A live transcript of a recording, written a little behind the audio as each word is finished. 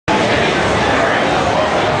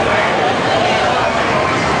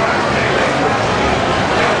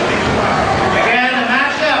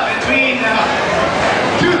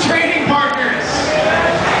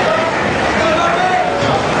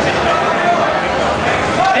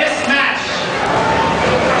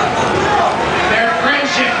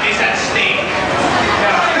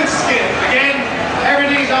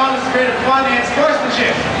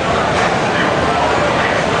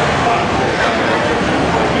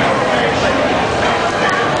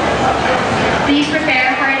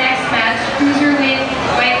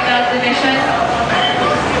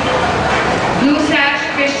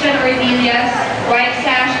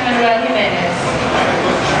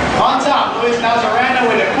Nazareno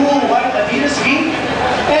with a cool white Adidas ski,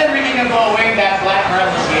 and ringing a bell wearing that black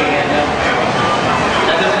rebel ski.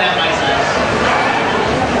 That doesn't have my size.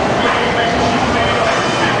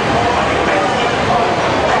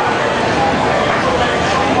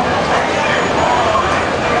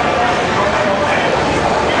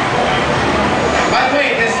 By the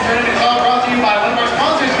way, this tournament is all brought to you by one of our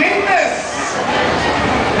sponsors, Gamboa.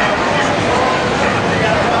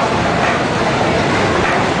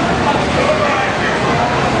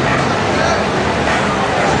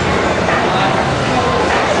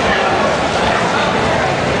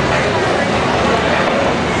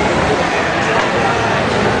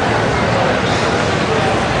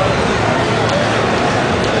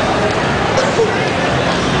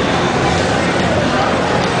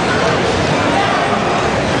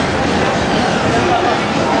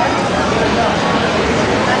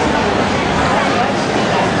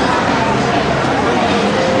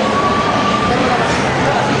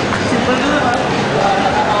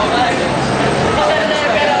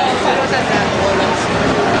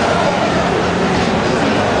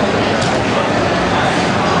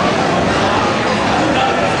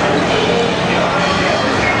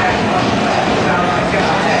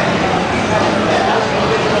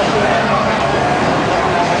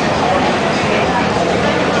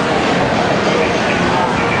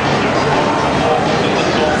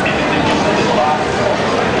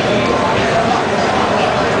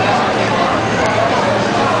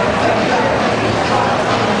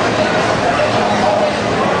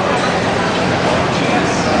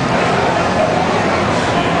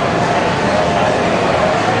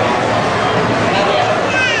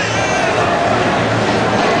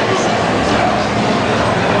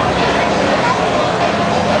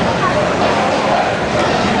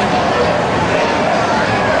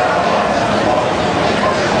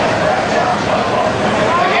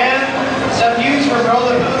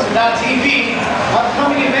 TV,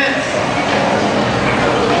 upcoming events.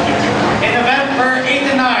 In November 8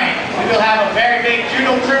 to 9, we will have a very big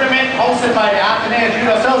judo tournament hosted by the Ateneo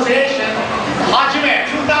Judo Association, Hajime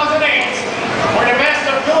 2008, where the best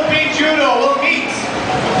of Philippine judo will meet.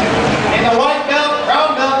 In the white belt,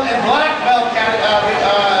 brown belt, and black belt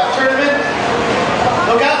tournament,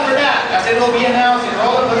 look out for that, as it will be announced in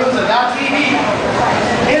Rollerpalooza.tv.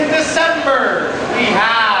 In December, we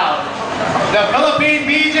have the Philippine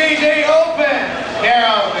BJJ Open, care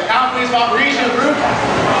of the company's operation group.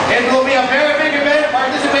 It will be a very big event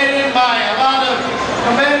participated in by a lot of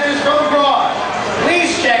competitors from abroad.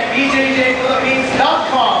 Please check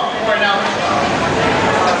bjjphilippines.com for announcements.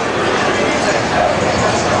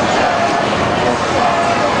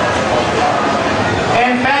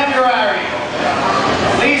 In February,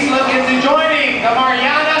 please look into joining the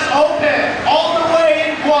Marianas Open all the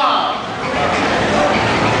way in Guam.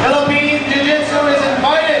 Philippine Jiu-Jitsu is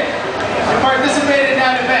invited to participate in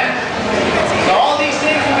that event. So all these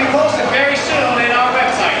things will be posted very soon in our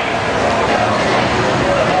website.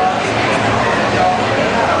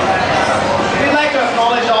 We'd like to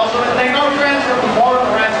acknowledge also and thank our friends from Memorial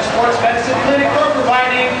Rancho Sports Medicine Clinic for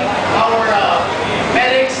providing our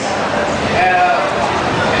medics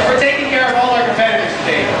for taking care of all our competitors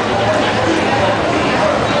today.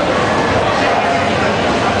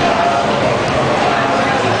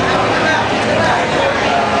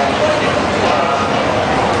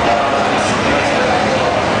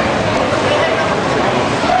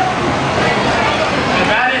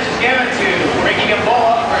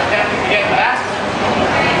 Gamboa for attempting to get past.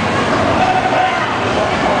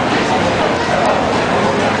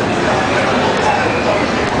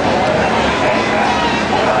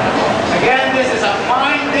 Again, this is a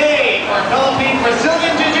fine day for Philippine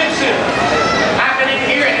Brazilian Jiu-Jitsu happening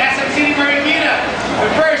here at City Marikina.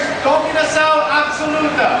 But first, Dominação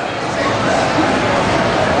AbsoLUTA.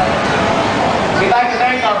 We'd like to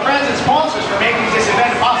thank our friends and sponsors for making this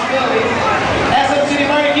event a possibility. City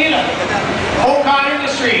Marikina, Oka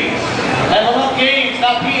Industries, Level Up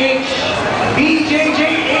Games.ph, BJJ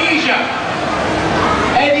Asia,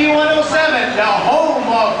 Eddie 107, the home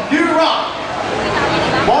of New Rock,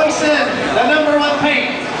 Boyson, the #1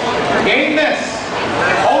 paint, Game This,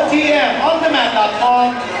 OTM,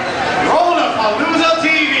 OnDemand.com,